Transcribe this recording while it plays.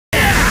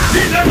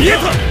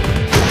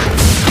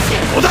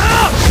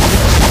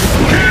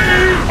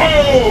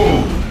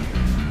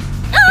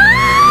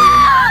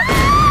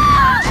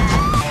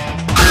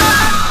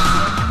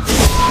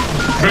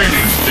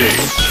Training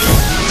stage.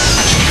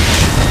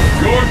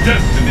 Your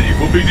destiny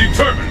will be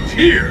determined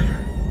here.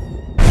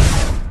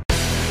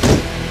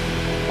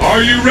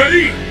 Are you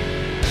ready?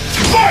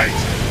 Fight!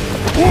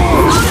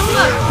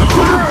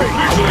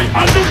 Officially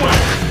underway.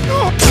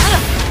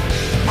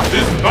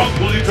 This bout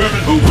will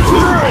determine who wins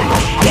this race.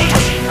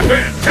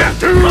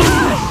 Fantastic!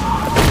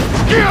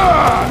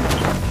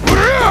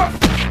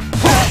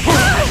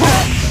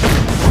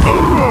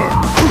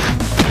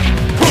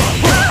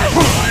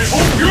 I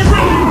hope you're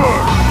ready!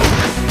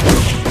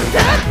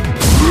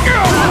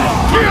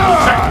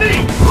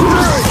 Technique!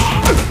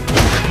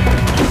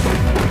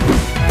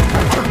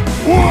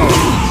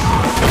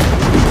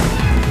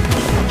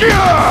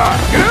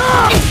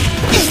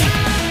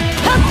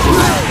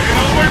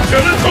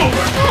 Till it's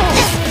over!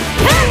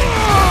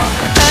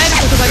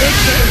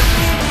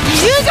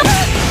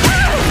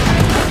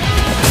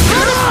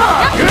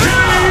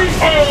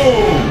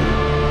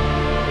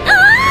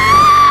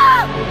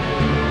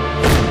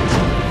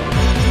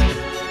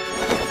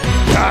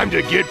 Time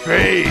to get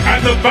paid!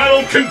 And the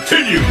battle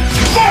continues!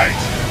 Fight!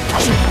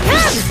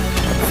 This is it!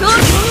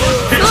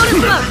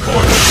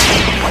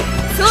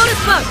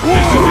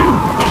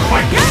 The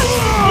fight is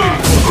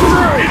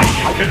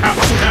anything can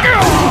happen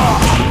now!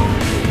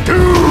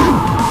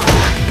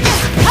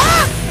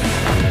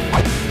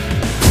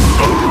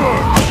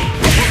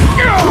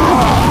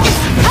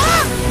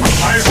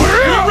 I hope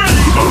you're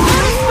ready!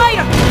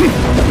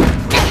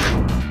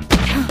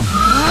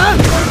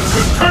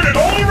 Turn it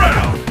all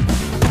around!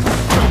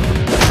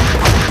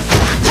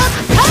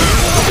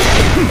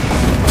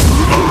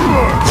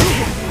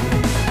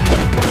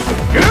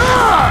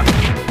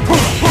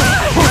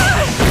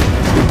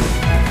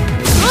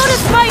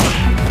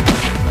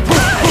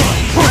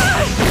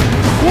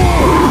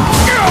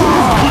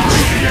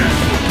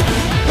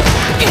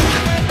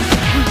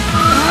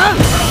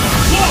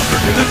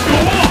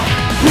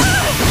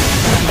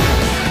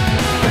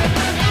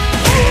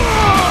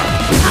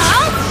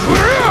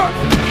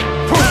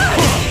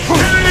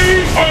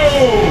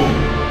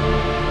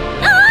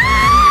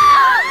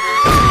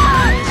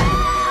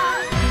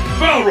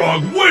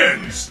 Balrog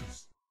wins!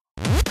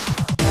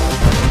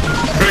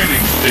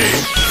 Training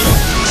stage.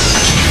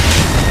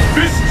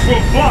 Fists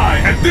will fly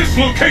at this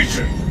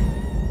location!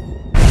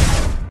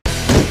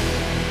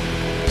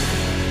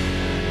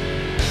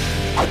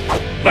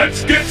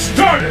 Let's get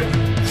started!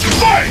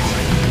 Fight!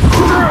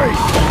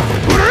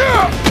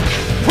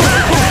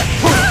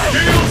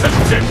 Shields and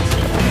tips!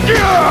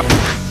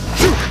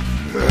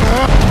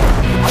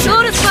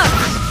 Shoulder slap!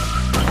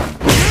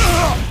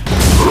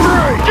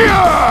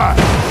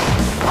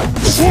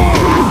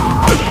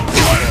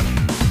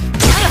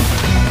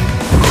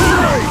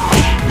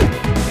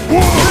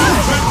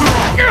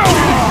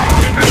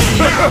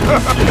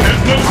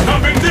 There's no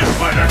stopping this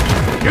fighter!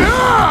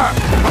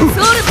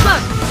 Shoulder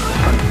slap!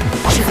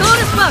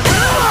 Shoulder slap!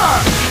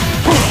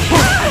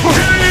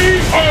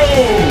 K.O.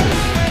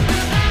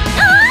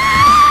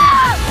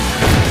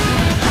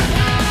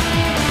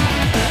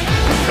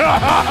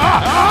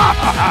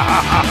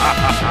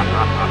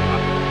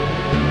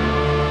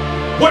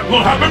 What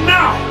will happen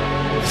now?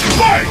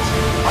 Fight!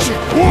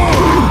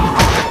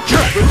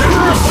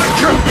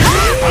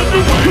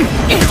 Underway!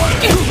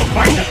 The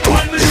fight is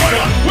finally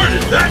begun! Where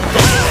did that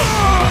go?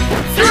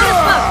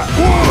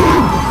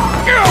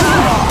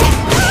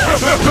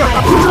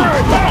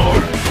 Power!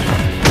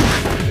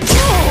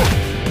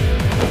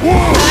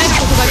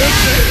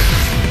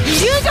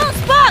 Illusion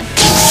spot!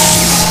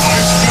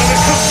 I've got a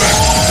comeback!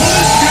 Will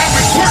this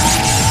damage work?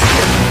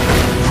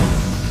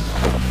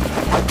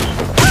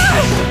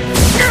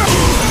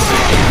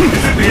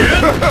 Is it the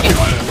end?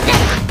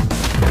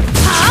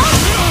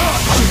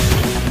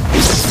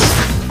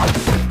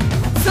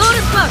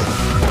 Shoulder slap!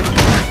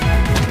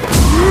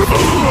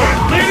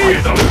 Lady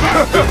is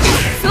about to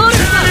Shoulder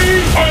slap!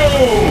 K.O.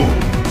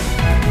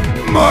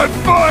 My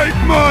fight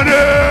money!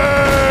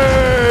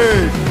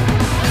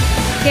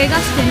 怪我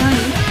してない？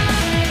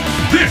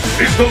 This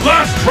is the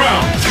last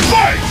round!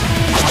 Fight!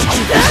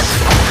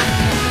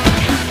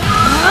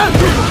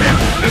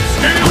 The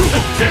scales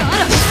have tipped!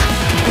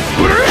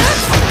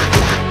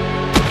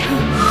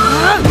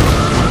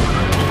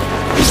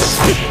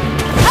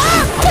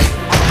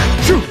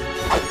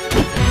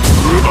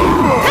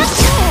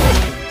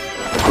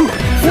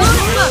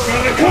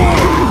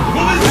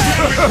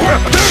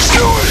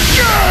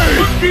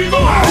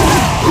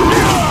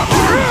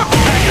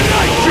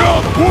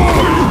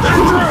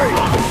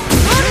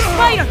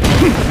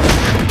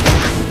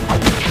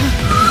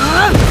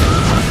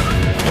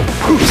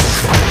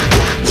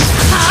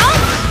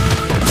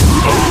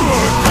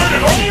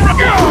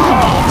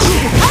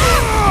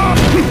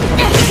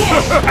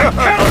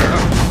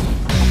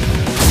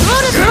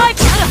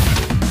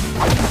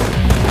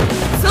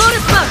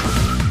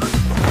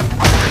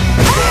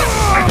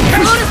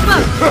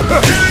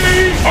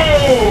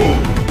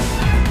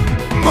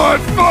 My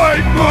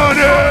fight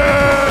money!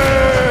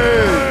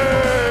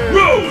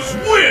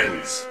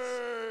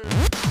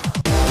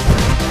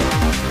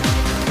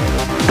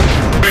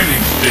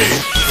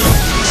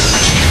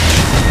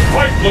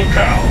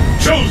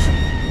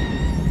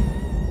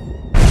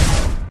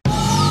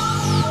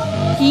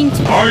 ピン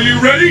チ。 Are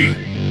you ready?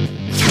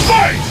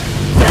 Fight!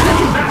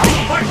 Now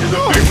the fight is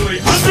officially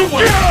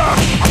underway!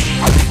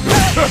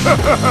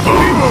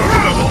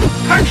 Incredible!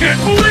 I can't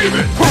believe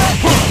it!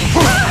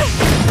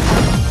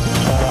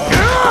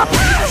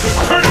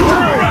 Turn it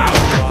around!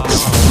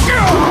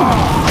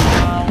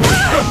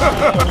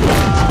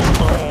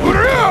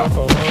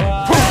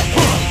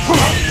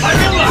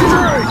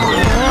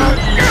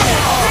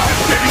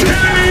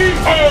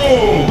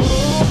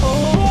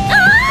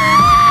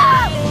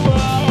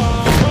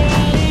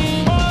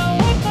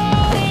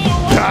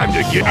 Time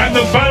to get... And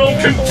the battle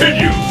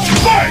continues!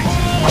 Fight!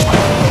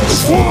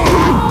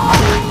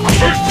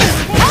 First hit,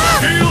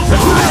 tails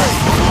and legs.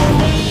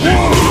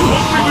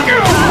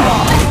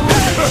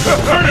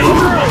 Turn it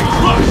around,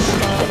 rush!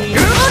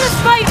 Lotus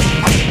fight!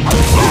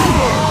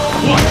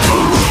 What?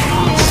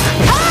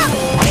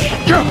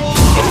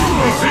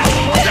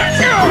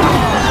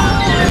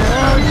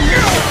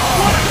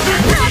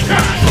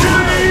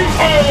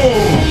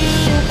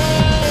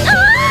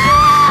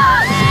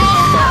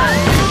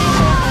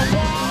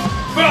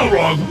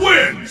 Balrog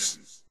wins!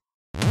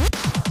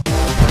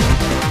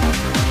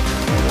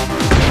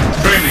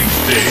 Training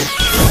stage.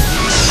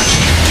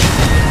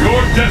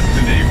 Your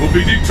destiny will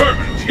be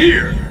determined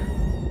here.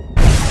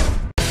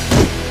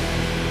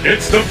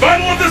 It's the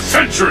battle of the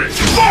century!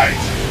 Fight!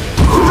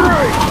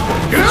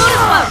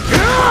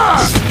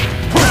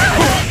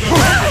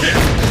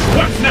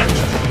 What's next?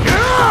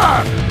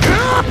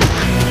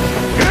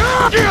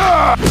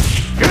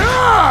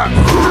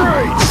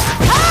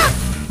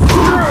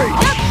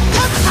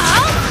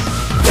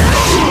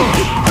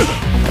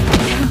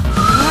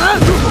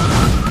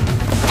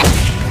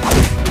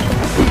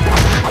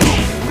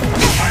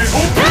 I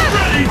hope you're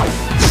ready!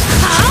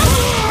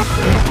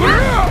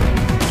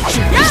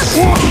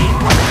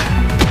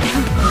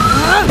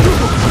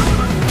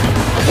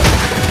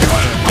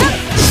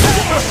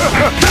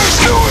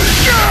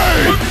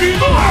 Put me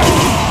low!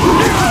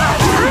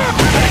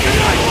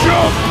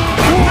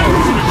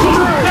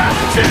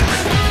 That's it!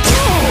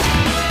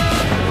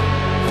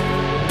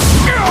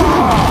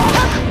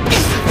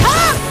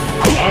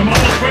 I'm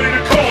almost ready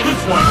to call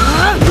this one!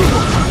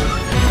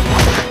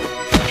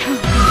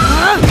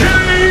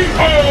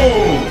 K.O.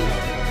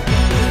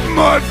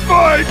 My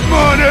fight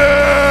money!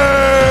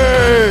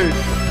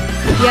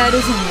 やる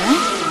じゃない。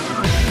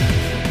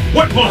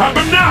 What will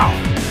happen now?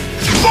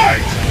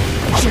 Fight!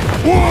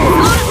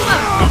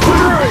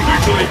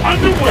 Officially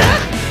underway!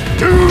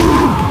 The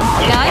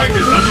fight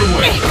is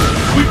underway!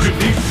 Which of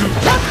these two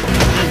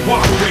will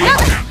walk away as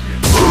champion?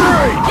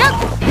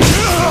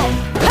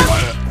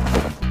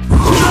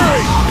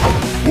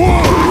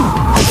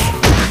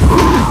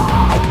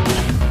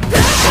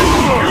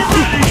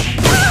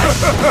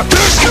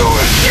 Let's do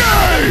it!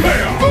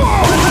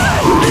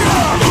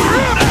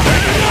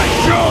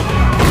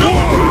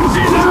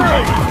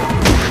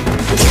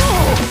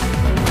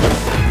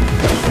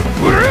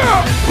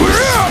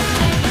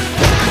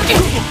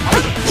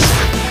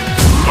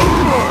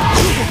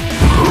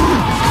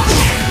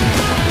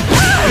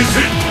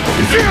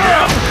 Is it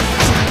real?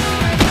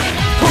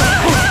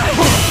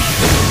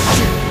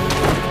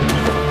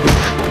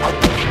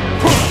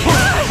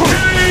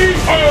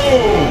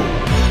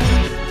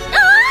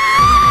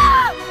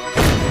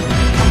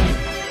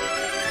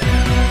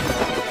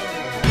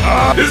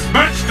 This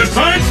match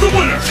decides the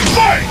winner!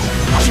 Fight!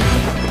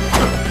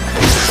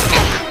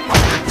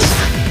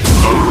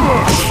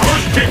 The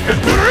first kick has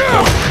been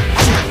recorded.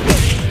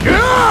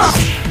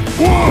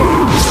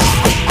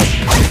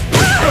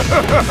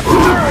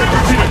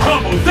 Never seen a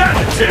combo that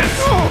intense!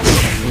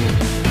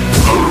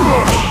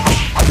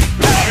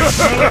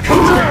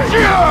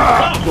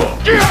 Combo!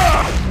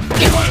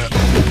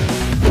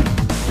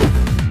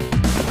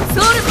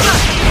 Soul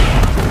Spark!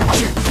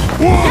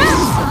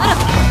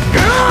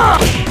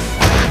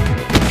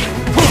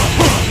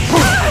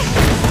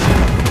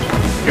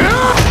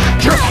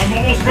 I'm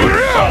almost ready to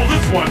call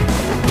this one!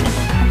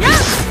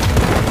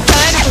 耐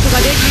えることが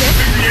できる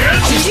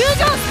Yes! イリュー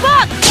ジョンスパ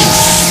ーク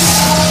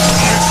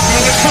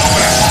Feel the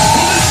comeback!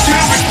 Will this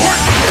jam be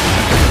working?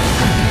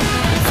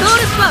 ソウ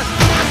ルスパーク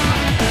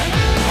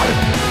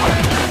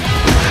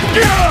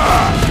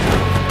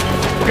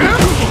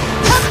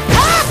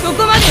こ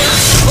こまでよ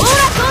オー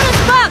ラソウルス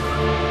パーク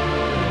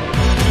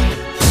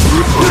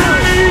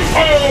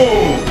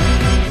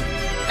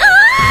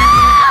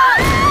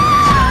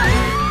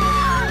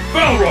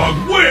Balrog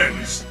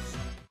wins!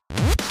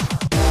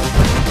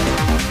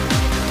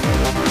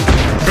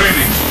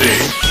 Training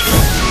stage.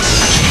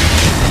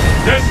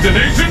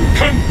 Destination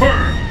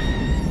confirmed.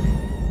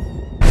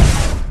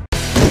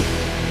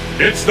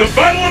 It's the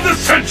battle of the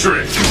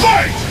century.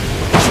 Fight!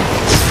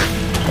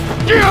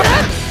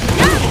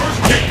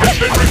 First kick has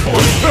been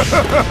recorded.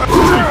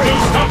 There's no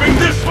stopping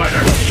this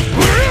fighter.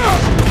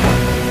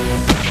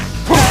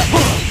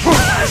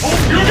 I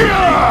hope you're ready.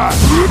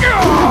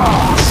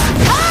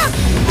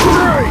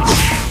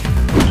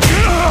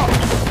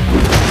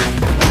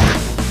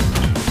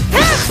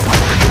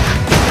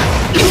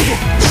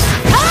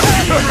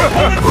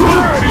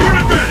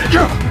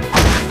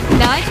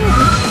 大丈夫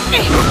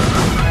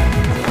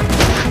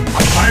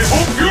I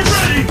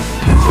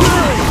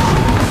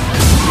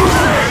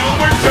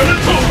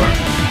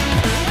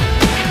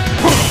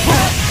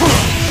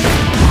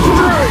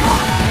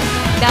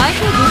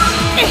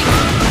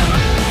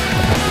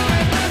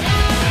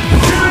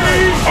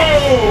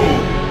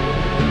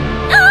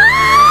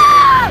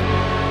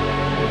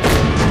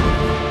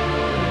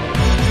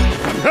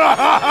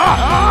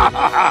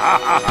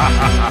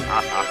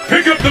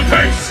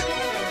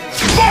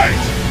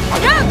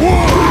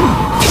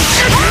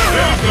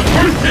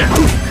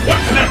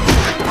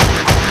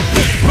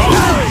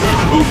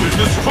is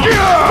the strongest.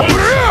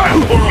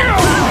 And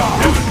Balrog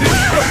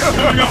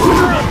coming up with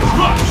a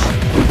clutch.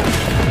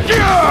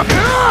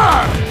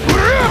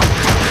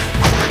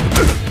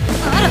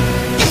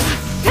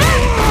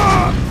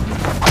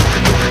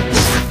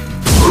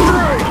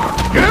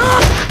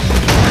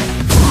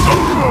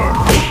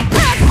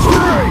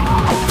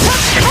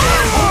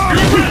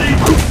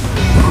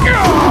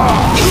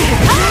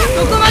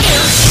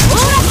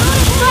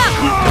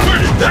 Where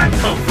did that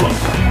come from?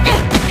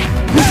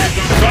 It's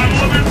a battle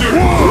of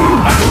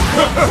endurance.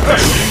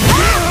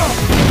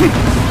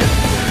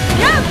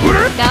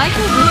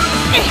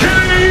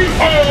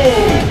 KO!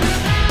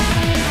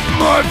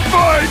 My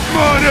fight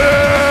money!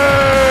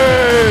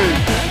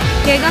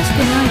 怪我して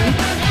ない？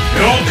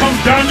 It all comes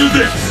down to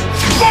this.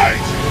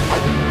 Fight!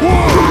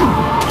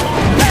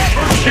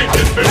 First kick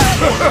has been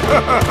recorded.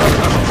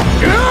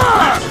 This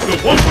is the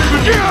one we've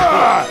been waiting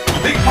for.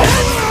 The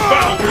ultimate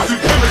battle for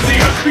supremacy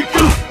has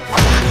begun.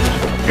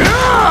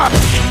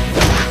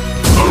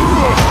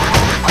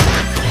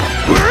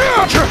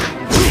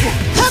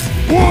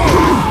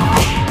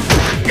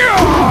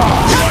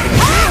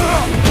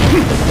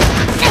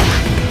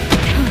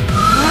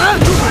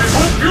 I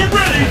hope you're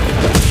ready.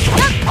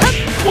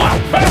 What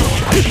power!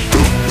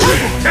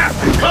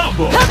 Fantastic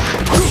combo!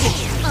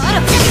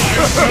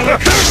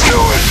 Let's do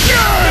it,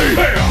 Jay!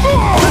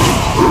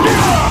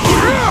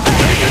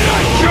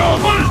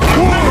 What is the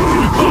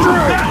magnitude of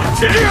that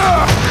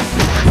attack?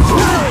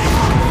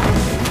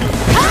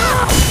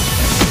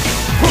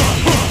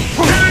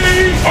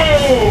 KO!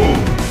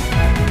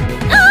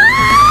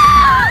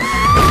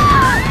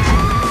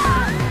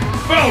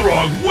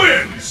 Balrog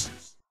wins!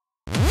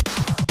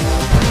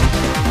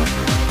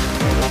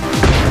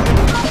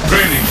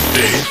 Training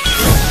stage.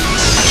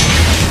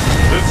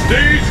 The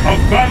stage of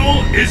battle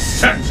is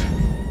set.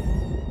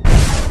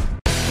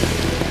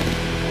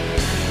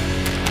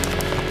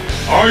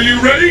 Are you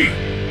ready?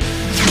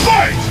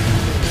 Fight!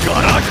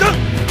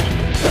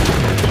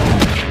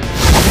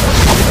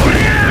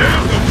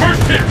 There's the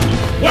first hit.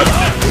 What's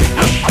that?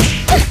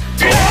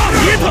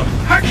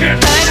 I can't.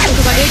 耐えるこ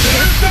とができる？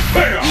 The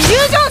payoff. フュ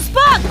ージョンスパ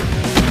ーク！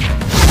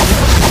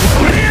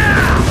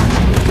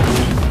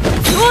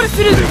ゴールす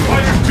る！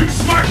 Fighter's too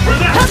smart for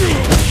that.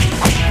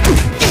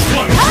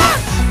 What a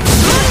punch.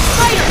 ゴールス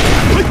パイル！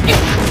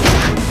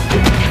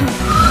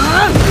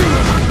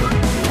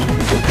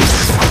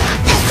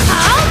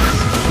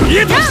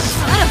やっ！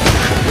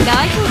大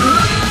丈夫？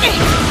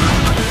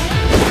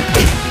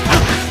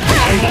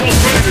 I'm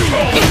almost ready to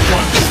call this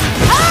one.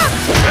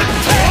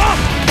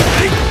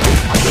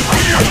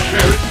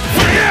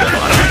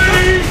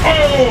 KO!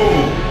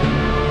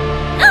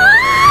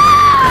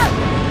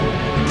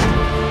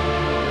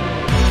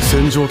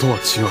 戦場とは違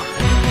う。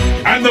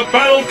 And the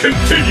battle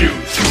continues.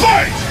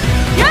 Fight!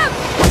 The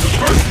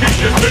first kick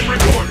has been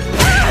recorded.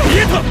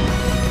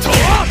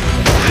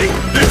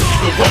 This is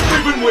the one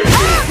we've been waiting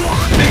for.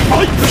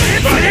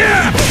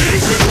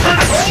 Turn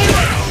it all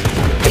around.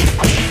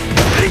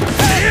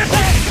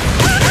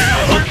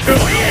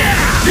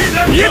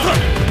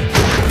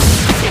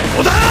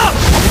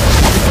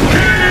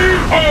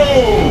 KO!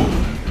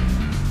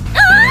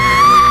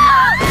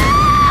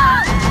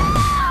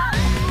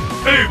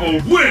 Abel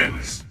wins!